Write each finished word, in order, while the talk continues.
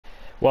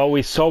Well,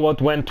 we saw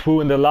what went through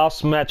in the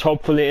last match.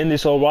 Hopefully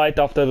Indy's alright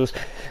after this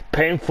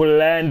painful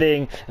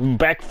landing.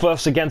 Back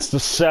first against the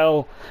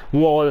cell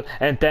wall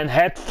and then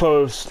head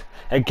first.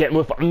 Again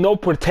with no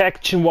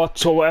protection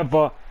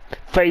whatsoever.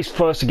 Face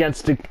first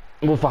against the...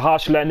 with a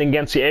harsh landing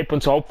against the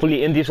apron. So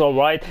hopefully Indy's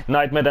alright.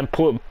 Nightmare then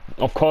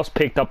of course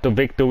picked up the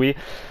victory.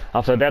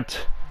 After that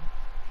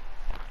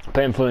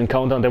painful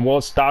encounter. There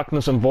was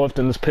darkness involved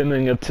in this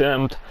pinning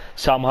attempt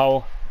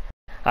somehow.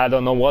 I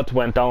don't know what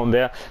went down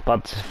there,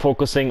 but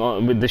focusing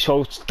on with the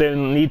show still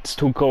needs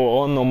to go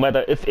on, no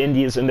matter if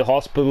Indy is in the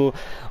hospital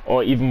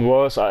or even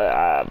worse.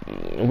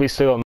 We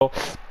still don't know.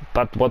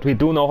 But what we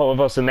do know,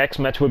 however, is the next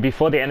match will be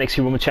for the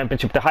NXT Women's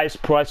Championship, the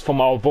highest prize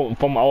from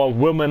our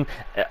women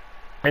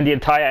and the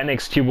entire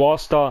NXT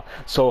roster.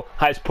 So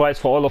highest prize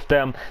for all of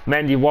them.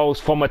 Mandy Rose,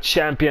 former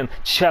champion,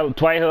 shall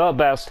try her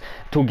best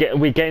to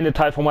regain the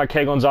title from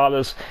Raquel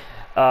Gonzalez.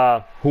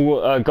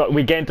 Who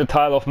regained the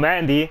title of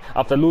Mandy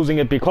after losing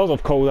it because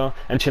of Coda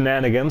and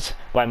shenanigans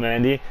by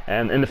Mandy,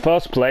 and in the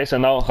first place.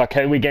 And now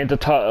Raquel regained the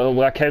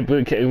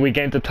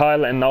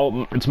title, and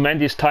now it's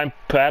Mandy's time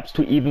perhaps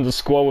to even the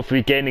score with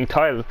regaining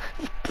title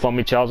from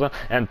each other.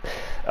 And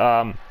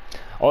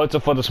also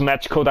for this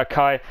match, Coda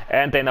Kai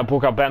and Dana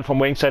Brooke are banned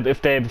from ringside.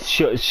 If they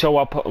show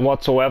up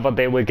whatsoever,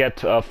 they will get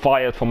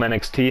fired from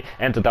NXT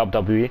and the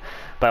WWE.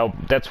 But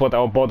that's what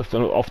our board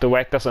of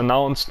directors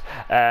announced,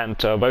 and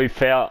very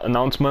fair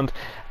announcement,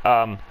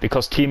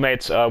 because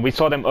teammates, we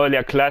saw them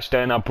earlier clash,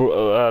 Dana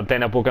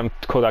Brooke and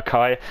Coda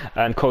Kai,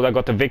 and Coda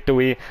got the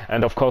victory.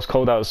 And of course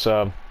Coda is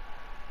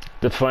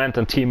the friend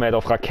and teammate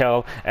of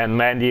Raquel, and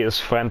Mandy is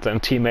friend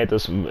and teammate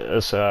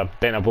is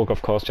Dana Brooke,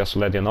 of course, just to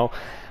let you know.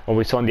 What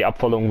we saw in the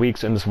upfollowing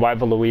weeks in this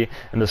rivalry,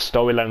 in the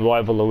storyline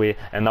rivalry,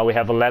 and now we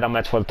have a ladder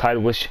match for the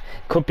title, which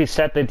could be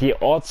said that the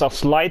odds are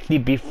slightly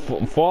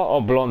before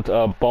our blonde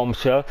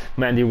bombshell,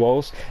 Mandy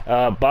Rose,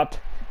 but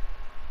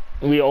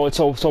we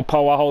also saw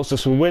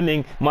powerhouses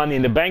winning Money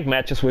in the Bank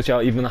matches, which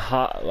are even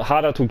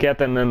harder to get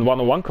than in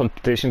one-on-one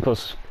competition,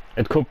 because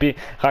it could be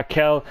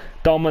Raquel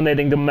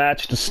dominating the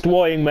match,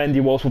 destroying Mandy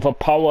Rose with a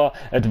power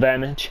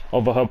advantage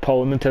over her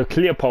opponent, a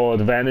clear power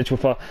advantage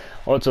with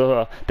also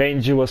her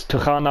dangerous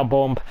Tirana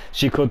bomb.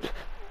 She could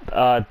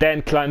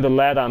then climb the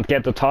ladder and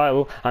get the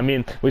title. I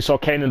mean, we saw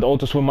Kane and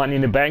Otis win Money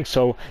in the Bank,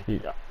 so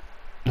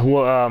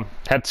who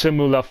had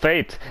similar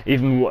fate,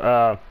 even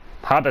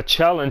had a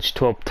challenge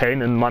to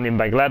obtain in Money in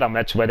the Bank ladder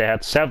match where they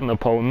had 7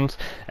 opponents,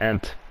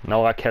 and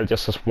now Raquel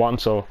just has 1,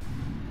 so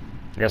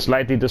yeah,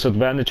 slightly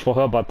disadvantage for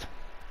her, but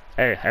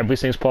hey,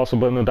 everything's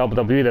possible in the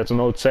WWE, that's an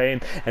old saying,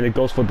 and it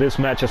goes for this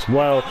match as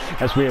well,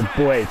 as we wait. Is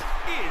a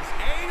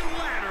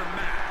ladder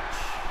match,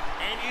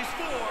 and is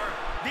for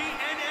the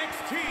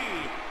NXT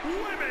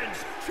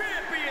Women's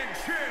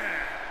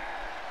Championship.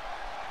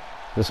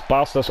 This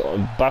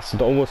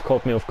bastard almost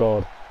caught me off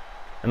guard,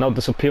 and now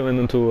disappearing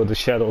into the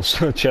shadows,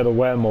 shadow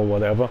realm or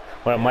whatever,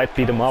 or I might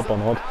beat him up or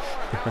not,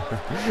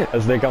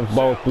 as they come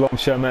both blonde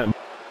Sherman,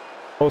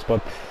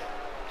 but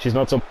she's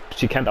not so,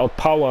 she can't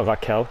outpower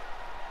Raquel,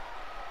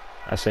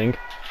 I think.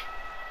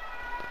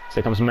 So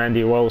here comes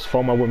Mandy Rose,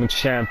 former women's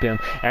champion,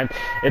 and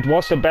it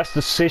was the best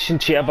decision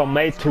she ever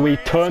made to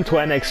return to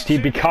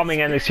NXT, becoming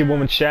NXT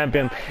women's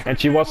champion. And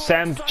she was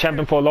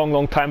champion for a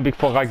long time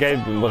before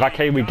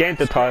Raquel regained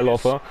the title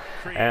of her.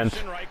 And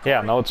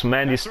yeah, now it's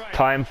Mandy's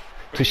time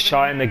to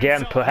shine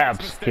again,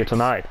 perhaps here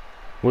tonight.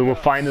 We will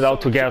find it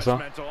out together.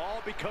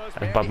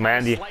 But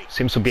Mandy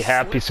seems to be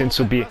happy, seems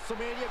to be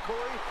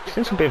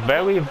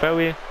very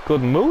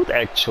good mood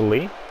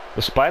actually.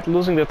 Despite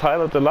losing the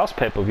title at the last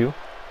pay-per-view,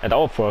 at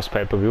our first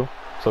pay-per-view,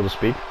 so to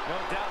speak.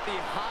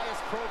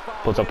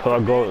 Puts up her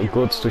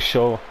goods to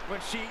show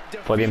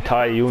for the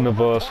entire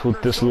universe who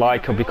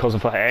dislike her because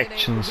of her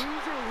actions.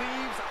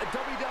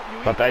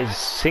 But I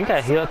think I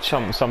heard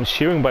some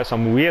cheering by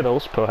some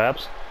weirdos,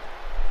 perhaps.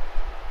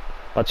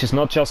 But she's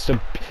not just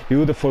a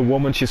beautiful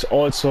woman, she's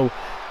also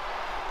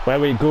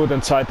very good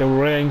inside the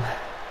ring.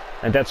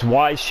 And that's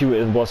why she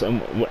was an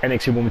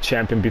NXT Women's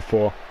Champion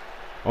before.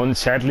 And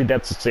sadly,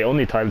 that's the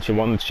only title she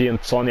won. She and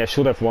Sonya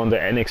should have won the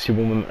NXT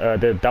Women,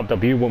 the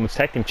WWE Women's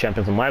Tag Team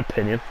Champions, in my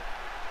opinion.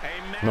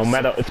 No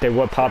matter if they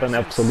were part of an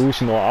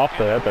Absolution or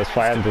after that, that's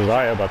Fire and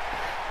Desire. But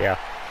yeah,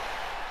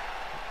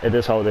 it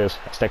is how it is.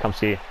 As there comes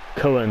the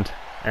current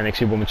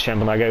NXT Women's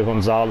Champion, Raquel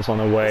Gonzalez, on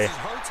her way.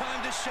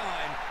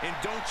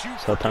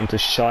 It's her time to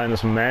shine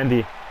as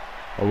Mandy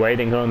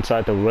awaiting her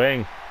inside the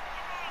ring.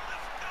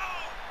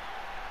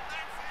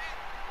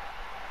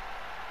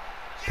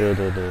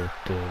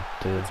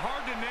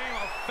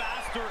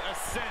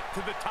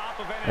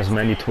 As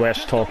Mandy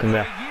trash talking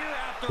there,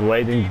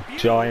 waiting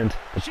giant,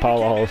 the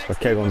powerhouse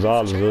Raquel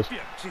Gonzalez is.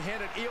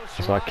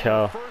 As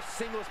Raquel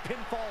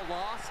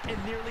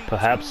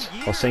perhaps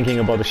was thinking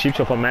about the sheep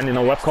shop for Mandy.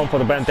 Now webcam for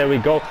the band, there we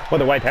go.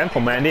 What a right hand for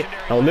Mandy.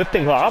 Now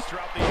lifting her up.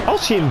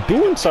 How's she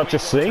doing such a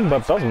thing?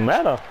 But doesn't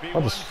matter.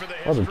 What a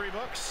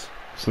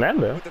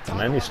slam there.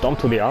 Mandy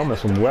stomped to the arm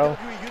as well.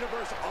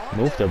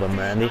 Moved there by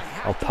Mandy.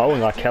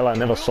 Outpowering Raquel. I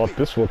never thought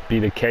this would be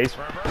the case.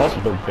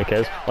 Possibly the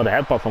case. What a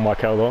headbutt from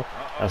Raquel though.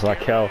 As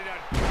Raquel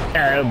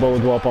elbow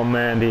drop on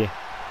Mandy.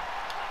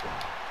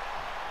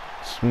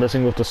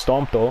 missing with the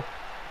stomp though.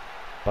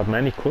 But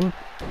Mandy couldn't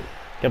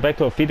get back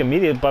to her feet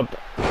immediately, but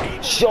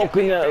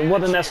choking her,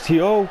 what an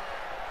STO.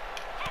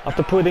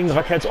 After putting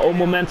Raquel's own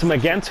momentum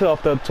against her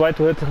after trying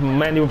to hit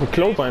Mandy with a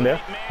clothesline there.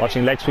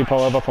 Watching leg sweep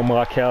however from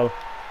Raquel.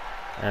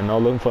 And now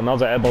looking for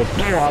another elbow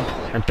drop.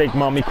 And Big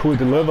Mommy Cool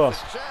delivers.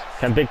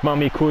 Can Big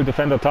Mommy Cool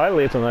defend the title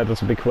here tonight?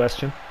 That's a big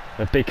question.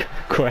 A big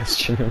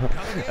question, you know.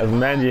 As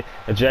Mandy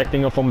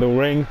ejecting her from the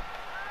ring.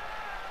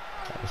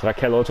 As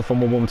Raquel also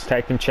former women's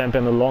tag team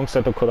champion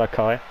alongside Dakota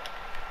Kai.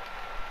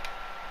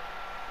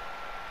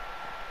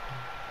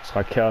 As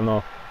Raquel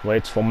now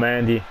waits for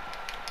Mandy.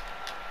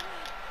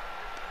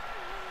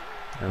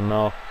 And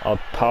now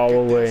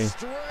outpowering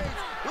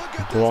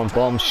Braun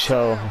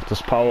bombshell of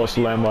this power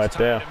slam right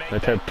there.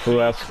 With that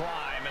press,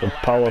 the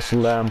power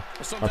slam.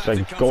 Much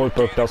like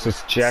Goldberg does his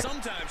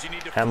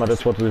jackhammer,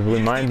 that's what it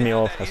remind me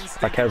of.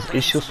 As Raquel has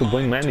issues to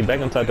bring Mandy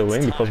back inside the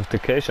ring because of the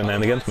K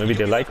shenanigans. Maybe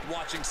they like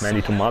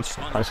Mandy too much.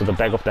 Punch to the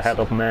back of the head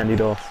of Mandy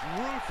though.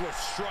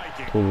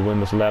 To win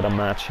this ladder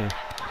match here.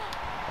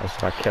 As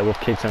Raquel with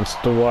kicks and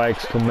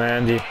strikes to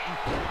Mandy.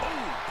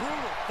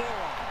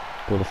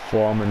 Good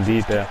form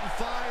indeed there.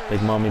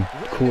 Big Mommy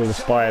Cool is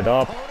fired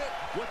up.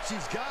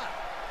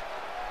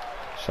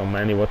 Show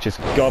Mandy what she's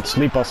got.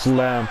 Sleeper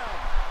slam.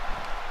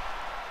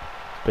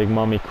 Big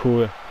Mommy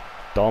Cool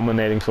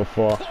dominating so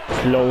far.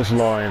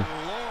 Clothesline.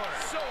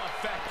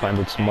 Find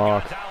its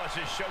mark.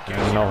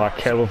 And now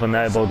Raquel with an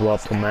elbow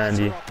drop to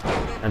Mandy.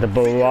 And a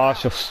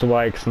barrage of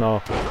strikes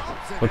now.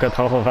 Look at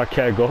how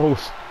Raquel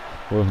goes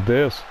with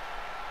this.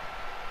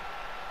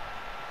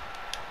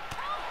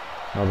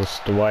 Another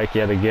strike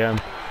yet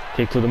again.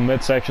 Kick to the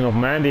midsection of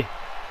Mandy.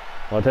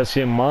 What has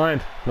she in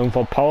mind? Looking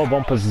for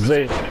powerbomb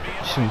position.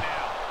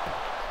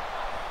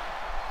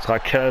 Is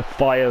Raquel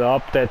fired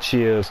up that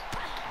she is.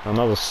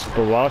 Another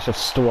barrage of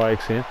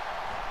strikes here.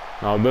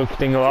 Now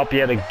lifting her up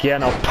yet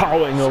again. Now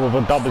powering her with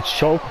a double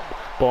choke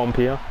bomb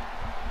here.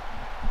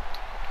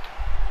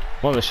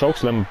 Not a choke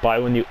slam,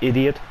 Byron, you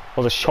idiot.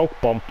 Was a choke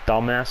bomb,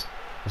 dumbass.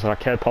 As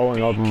Raquel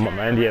powering out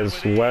Mandy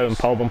as well in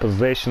powerbomb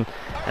position.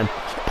 And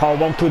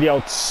powerbomb to the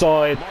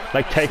outside.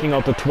 Like taking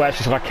out the trash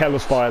as Raquel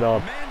is fired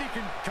up.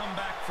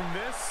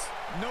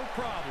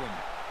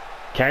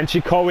 Can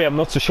she, Corey? I'm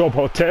not so sure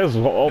about this.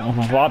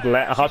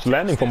 Harsh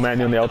landing for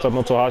Mandy on the outside,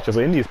 not so harsh as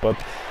Indies, but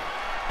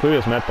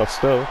previous match, but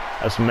still.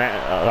 As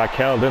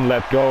Raquel didn't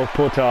let go,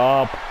 put her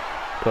up.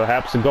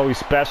 Perhaps a Goey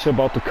special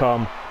about to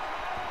come.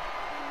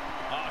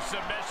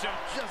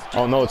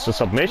 Oh no, it's a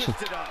submission.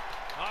 It's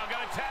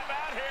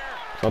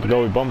not a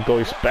Goey bomb,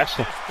 Goey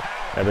special.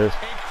 That is.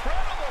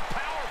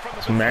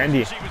 As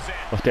Mandy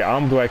with the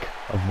arm drag,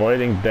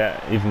 avoiding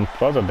even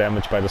further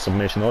damage by the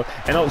submission.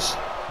 And also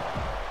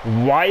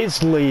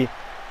wisely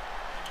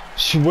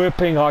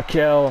whipping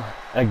Raquel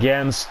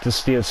against the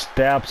steel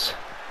steps.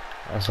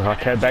 As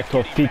Raquel back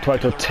to her feet,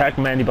 tried to attack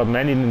Mandy, but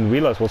Mandy didn't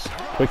realize was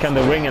quick in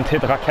the ring and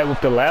hit Raquel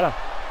with the ladder.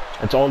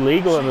 It's all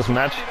legal in this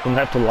match. Don't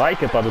have to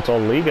like it, but it's all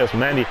legal. As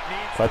Mandy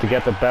tried to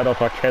get the better of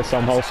Raquel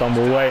somehow, some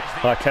way.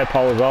 Raquel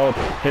powers out,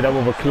 hit her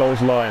with a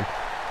clothesline.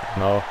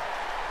 Now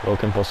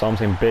looking for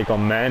something big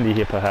on Mandy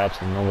here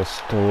perhaps. And now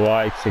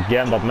strikes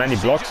again, but Mandy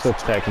blocks the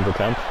second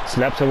attempt.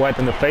 Slaps her right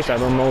in the face. I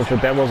don't know if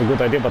that was a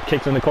good idea, but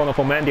kicks in the corner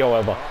for Mandy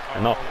however.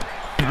 And now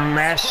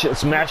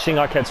smashing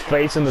Raquel's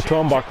face in the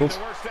turnbuckles.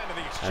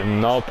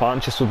 And now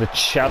punches to the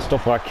chest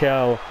of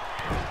Raquel.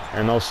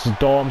 And now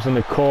storms in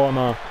the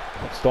corner.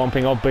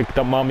 Stomping out Big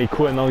Mommy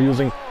Cool, and now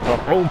using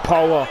her own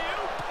power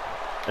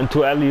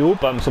into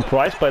alley-oop. I'm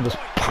surprised by this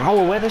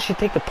power. Where does she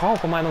take the power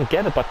from? I don't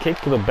get it. But kick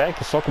to the back,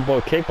 the soccer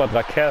ball kick. But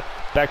Raquel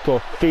back to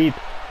her feet,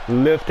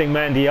 lifting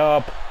Mandy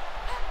up.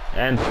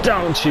 And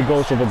down she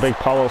goes with a big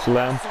power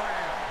slam.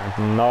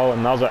 And now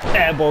another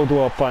elbow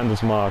to her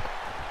finder's mark.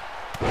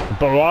 A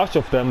barrage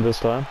of them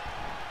this time.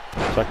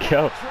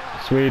 Raquel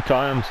 3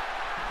 times.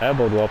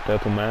 Elbow drop there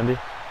to Mandy.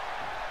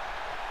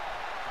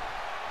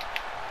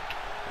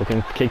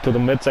 Looking kick to the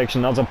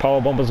midsection. Another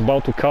powerbomb is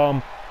about to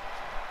come.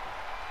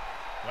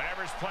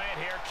 Whatever's playing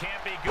here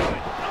can't be good.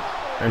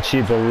 And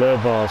she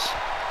delivers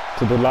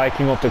to the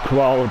liking of the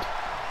crowd.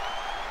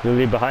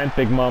 Really behind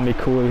Big Mommy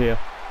Cool here.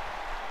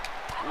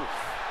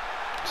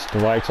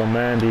 Strikes on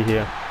Mandy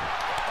here.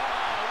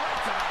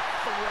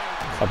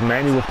 But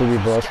Mandy with the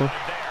reversal.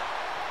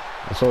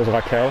 And so is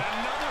Raquel.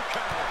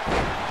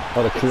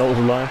 What a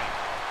clothesline.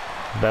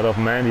 Better of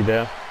Mandy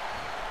there.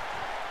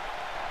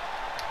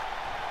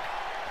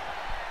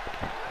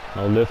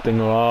 Now lifting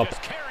her up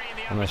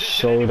on her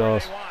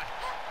shoulders.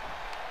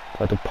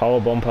 Try to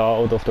powerbomb her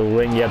out of the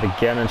ring yet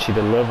again, and she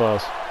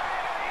delivers.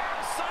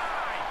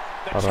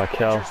 But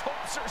Raquel,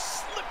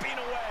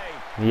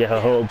 yeah, her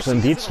hopes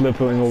indeed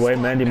slipping away.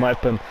 Mandy might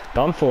have been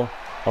done for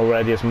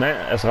already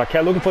as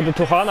Raquel looking for the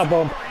Tuhana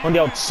bomb on the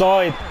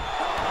outside.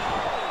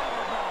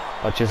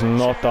 But she's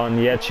not done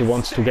yet. She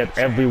wants to get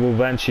every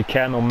revenge she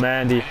can on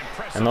Mandy.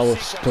 And now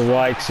with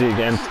strikes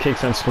and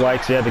kicks and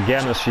strikes yet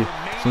again as she's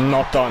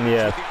not done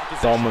yet.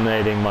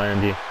 Dominating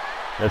Mandy.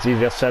 That's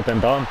easier said than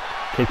done.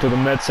 Kick to the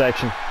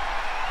midsection.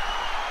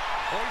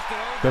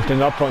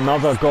 Lifting up for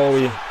another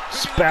Goey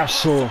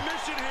special.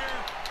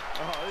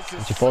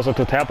 And she forced her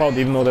to tap out,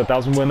 even though that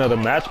doesn't win her the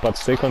match, but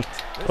still can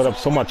put up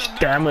so much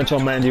damage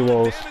on Mandy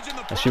Rose.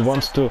 And she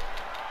wants to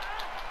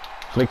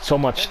inflict so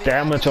much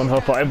damage on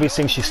her for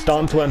everything she's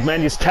done to her. And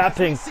Mandy's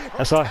tapping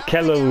as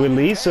Raquel will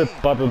release it,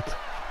 but it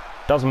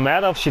doesn't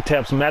matter if she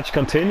taps. Match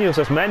continues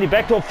as Mandy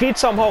back to her feet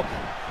somehow.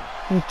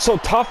 So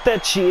tough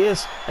that she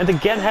is. And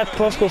again, head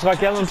first goes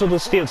Raquel into the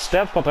steel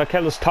steps, but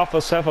Raquel is tough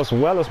herself as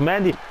well as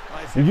Mandy.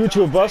 A huge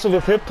reversal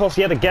with hip toss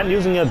yet again,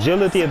 using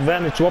agility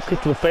advantage, drop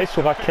kick to the face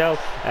to Raquel,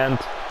 and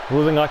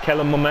losing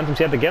Raquel in momentum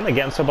yet again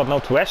against her, but now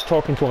trash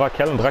talking to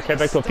Raquel, and Raquel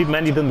back to her feet.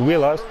 Mandy didn't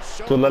realize,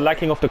 to the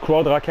lacking of the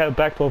crowd, Raquel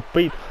back to her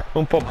feet,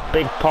 and for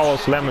big power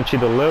slam, and she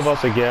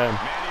delivers again.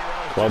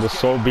 Crowd is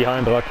so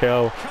behind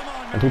Raquel,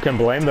 and who can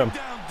blame them?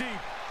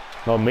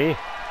 Not me,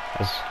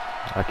 as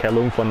Raquel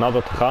looking for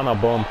another Tejana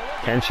bomb.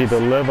 Can she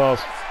delivers?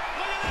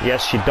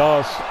 Yes, she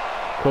does.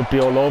 Could be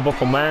all over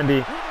for Mandy.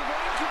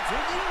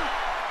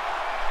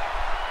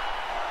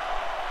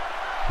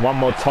 One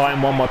more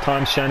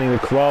time, shining the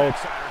crowd.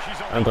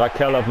 And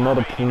Raquel have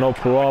no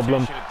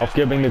problem of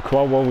giving the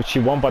crowd what she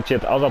wants, but she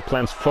had other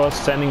plans.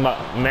 First, sending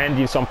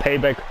Mandy some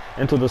payback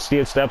into the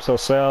steel steps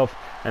herself.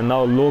 And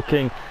now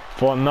looking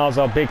for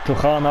another big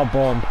Tejana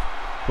bomb,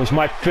 which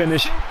might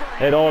finish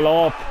it all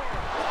off.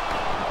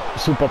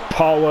 Super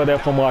power there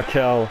from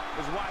Raquel.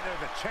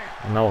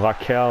 And now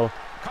Raquel,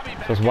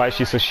 that's why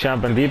she's a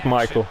champ indeed,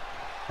 Michael.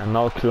 And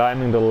now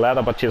climbing the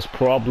ladder, but she has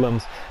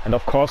problems. And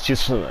of course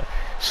she's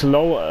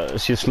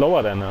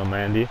slower than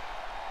Mandy,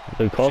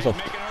 because of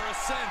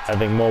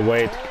having more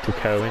weight to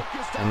carry.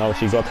 And now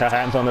she got her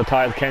hands on the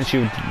title. Can she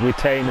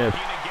retain it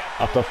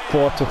after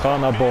 4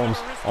 Tejana bombs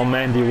on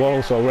Mandy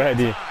Rose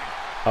already?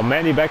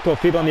 Mandy back to her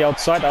feet on the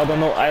outside. I don't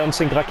know. I don't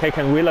think Raquel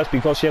can realize,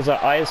 because she has her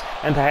eyes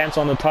and her hands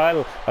on the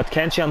title. But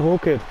can she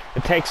unhook it?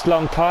 It takes a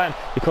long time,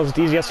 because it's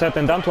easier said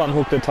than done to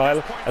unhook the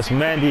title. As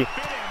Mandy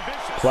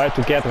tried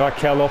to get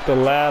Raquel off the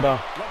ladder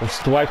and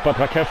strike, but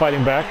Raquel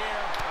fighting back.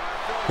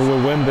 Who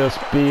will win this?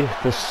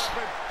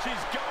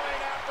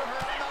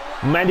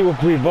 Mandy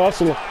with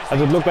reversal, as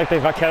it looked like they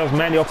Raquel was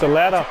Mandy off the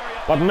ladder.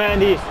 But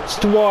Mandy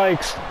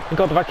strikes and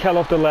got Raquel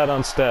off the ladder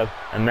instead.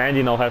 And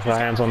Mandy now has her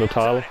hands on the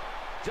title.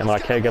 Can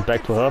Raquel get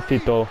back to her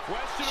feet though?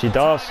 She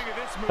does,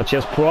 but she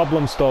has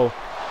problems though.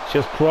 She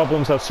has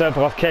problems herself.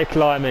 Raquel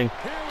climbing.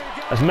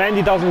 As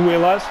Mandy doesn't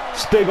realize,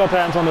 still got her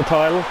hands on the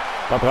title.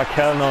 But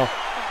Raquel now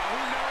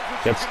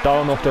gets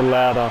down off the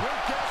ladder,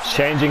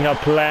 changing her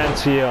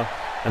plans here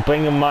and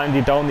bringing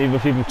Mandy down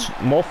with even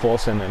more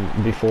force than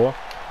before.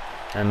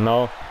 And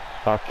now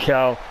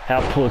Raquel,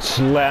 hair pull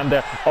slam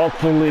there,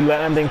 awkwardly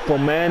landing for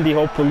Mandy.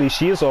 Hopefully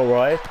she's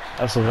alright.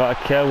 As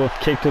Raquel with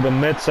kick to the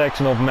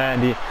midsection of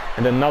Mandy.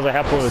 And another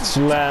hair pull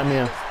slam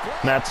here.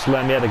 Mat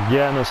slam yet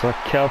again as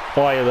Raquel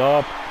fired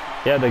up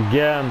yet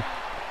again.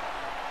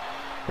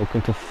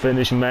 Looking to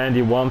finish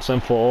Mandy once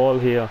and for all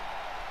here.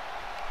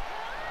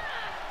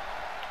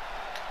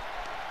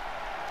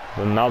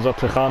 Another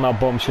Tejana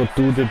bomb should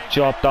do the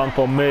job down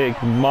for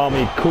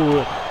Mommy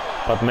Cool.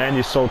 But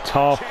Mandy's so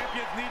tough.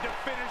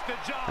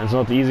 And it's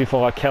not easy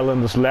for Raquel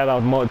in this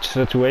ladder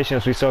situation,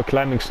 as we saw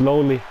climbing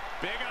slowly.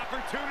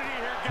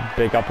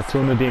 Big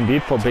opportunity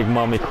indeed for Big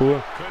Mommy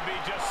Cool.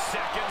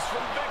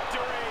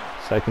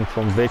 Second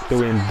from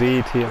victory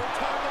indeed here.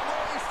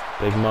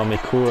 Big Mommy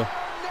Cool.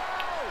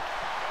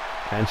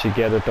 Can she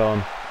get it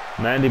done?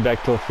 Mandy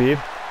back to her feet.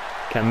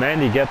 Can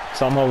Mandy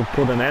somehow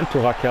put an end to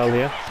Raquel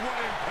here?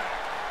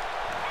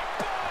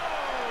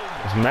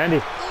 It's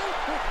Mandy.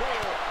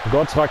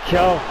 Got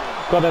Raquel.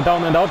 Got her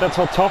down and out. That's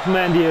how tough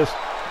Mandy is.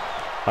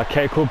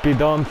 Raquel could be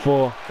done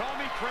for.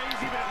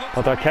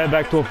 But Raquel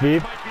back to her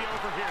feet.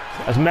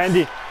 As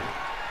Mandy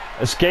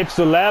escapes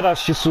the ladder,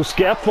 she's so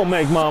scared for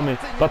Big Mommy.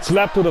 But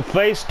slap to the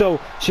face though.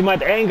 She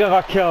might anger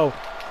Raquel.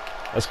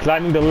 As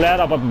climbing the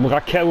ladder, but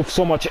Raquel with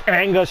so much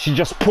anger, she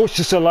just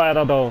pushes the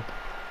ladder though.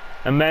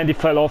 And Mandy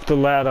fell off the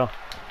ladder.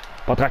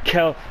 But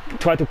Raquel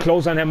tried to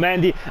close on her.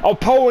 Mandy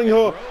outpowering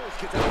her.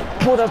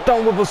 Put her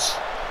down with a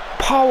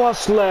power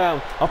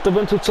slam. After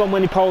been to so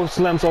many power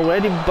slams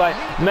already by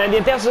Mandy.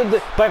 And there's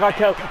by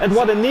Raquel. And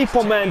what a knee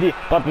for Mandy.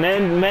 But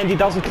Mandy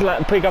doesn't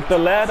pick up the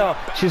ladder.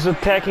 She's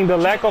attacking the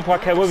leg of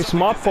Raquel. Very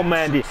smart for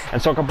Mandy.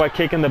 And Sascha by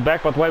kick in the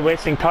back. But why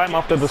wasting time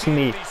after this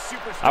knee?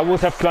 I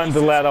would have climbed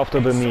the ladder after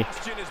the knee.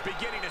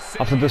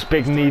 After this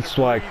big knee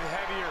strike.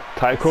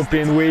 Title could be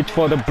in reach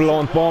for the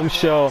blonde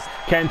bombshell.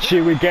 Can she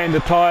regain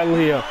the title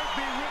here?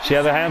 She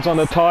has her hands on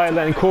the title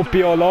and it could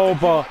be all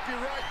over.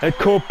 It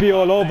could be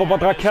all over,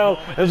 but Raquel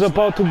is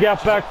about to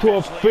get back to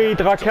her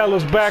feet. Raquel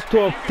is back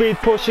to her feet,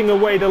 pushing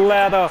away the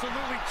ladder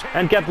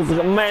and get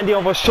Mandy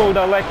off her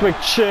shoulder electric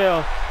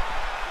chair.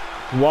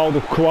 Wow,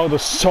 the crowd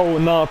is so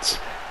nuts.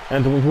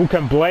 And who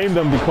can blame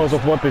them because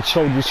of what they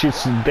showed you?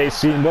 They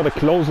seen what a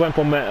clothesline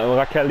for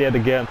Raquel yet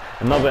again.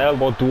 Another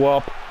elbow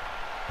drop.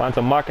 Finds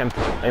a mark and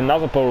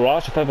another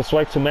barrage of ever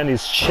strikes to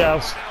Mandy's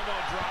chest.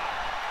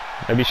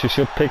 Maybe she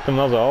should pick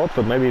another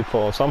outfit, maybe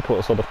for some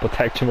sort of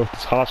protection with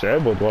this harsh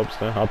elbow drops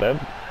there. Hard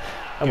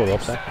elbow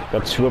drops there.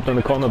 Got swept in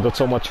the corner, did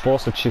so much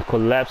force that she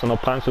collapsed and a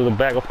punch to the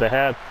back of the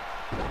head.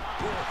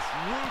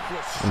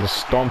 And the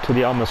stomp to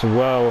the arm as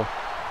well.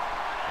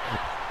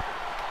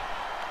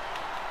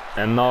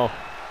 And now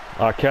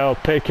Raquel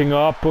picking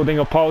up, putting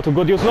her power to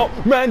good use. No,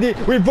 Mandy,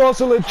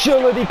 reversal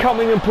agility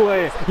coming in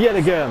play yet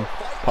again.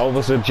 Power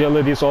versus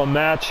agility is all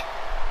match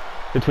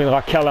between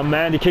Raquel and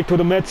Mandy. Kick to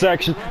the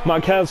midsection.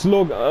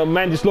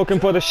 Mandy's looking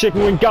for the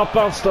chicken wing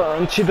gutbuster,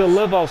 and she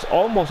delivers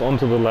almost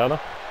onto the ladder.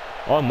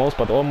 Almost,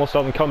 but almost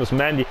doesn't count as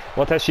Mandy.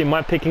 What has she in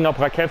mind? Picking up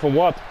Raquel for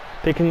what?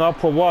 Picking up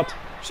for what?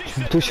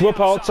 To swip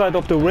her outside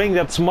of the ring.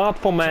 That's smart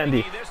for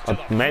Mandy.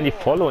 But Mandy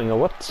following her.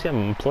 What's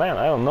her plan?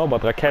 I don't know.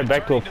 But Raquel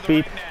back to her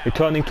feet,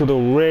 returning to the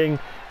ring,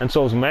 and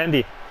so is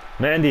Mandy.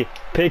 Mandy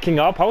picking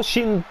up. How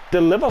she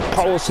delivers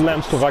power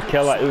slams to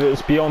Raquel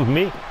is beyond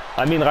me.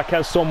 I mean,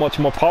 Raquel's so much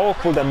more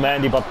powerful than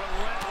Mandy, but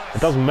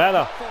it doesn't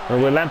matter. The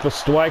relentless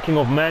striking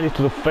of Mandy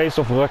to the face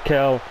of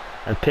Raquel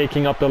and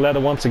picking up the ladder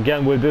once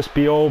again. Will this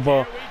be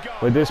over?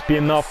 Will this be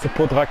enough to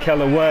put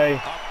Raquel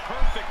away?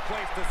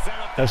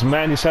 As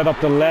Mandy set up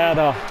the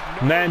ladder,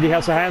 Mandy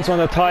has her hands on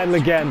the title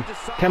again.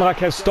 Can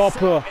Raquel stop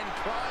her?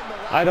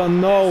 I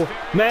don't know.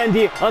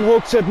 Mandy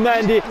unhooks it.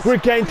 Mandy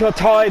regained her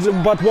title,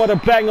 but what a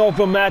banger of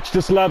a match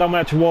this ladder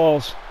match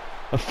was.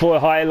 A full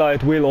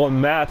highlight reel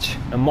on match,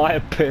 in my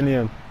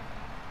opinion.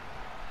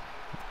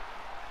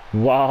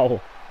 Wow.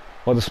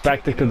 What a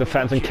spectacle the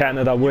fans in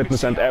Canada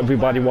witnessed and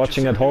everybody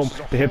watching at home.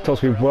 The hip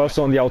toss reversed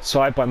on the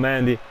outside by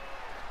Mandy.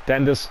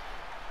 Then this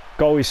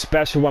goalie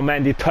special where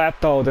Mandy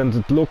tapped out and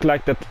it looked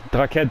like that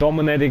Raquel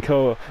dominating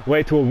her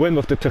way to a win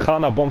with the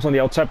Tejana bombs on the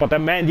outside, but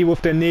then Mandy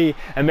with the knee,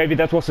 and maybe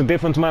that was the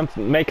difference, man,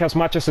 make as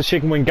much as the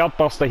chicken wing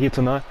gutbuster here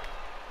tonight.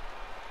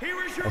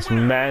 As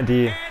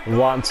Mandy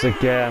once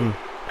again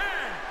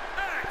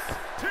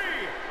NXT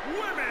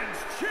Women's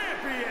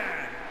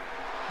Champion,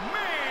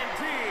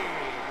 Mandy.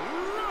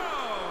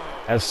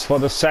 As for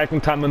the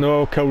second time in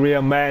her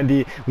career,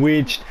 Mandy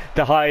reached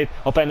the height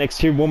of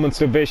NXT Women's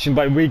Division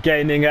by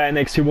regaining her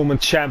NXT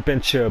Women's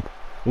Championship.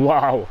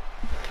 Wow.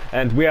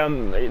 And we are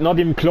not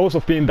even close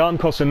of being done,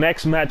 because the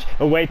next match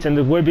awaits, and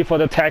it will be for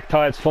the tag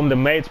titles from the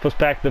maids'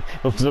 perspective,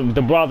 with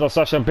the brothers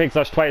Sascha and Big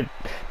Sash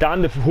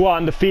who are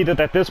undefeated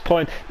at this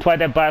point, try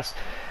their best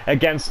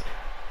against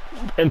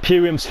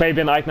Imperium's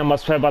Fabian Aichner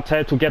Masfer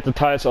Bartel to get the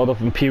titles out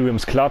of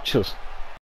Imperium's clutches.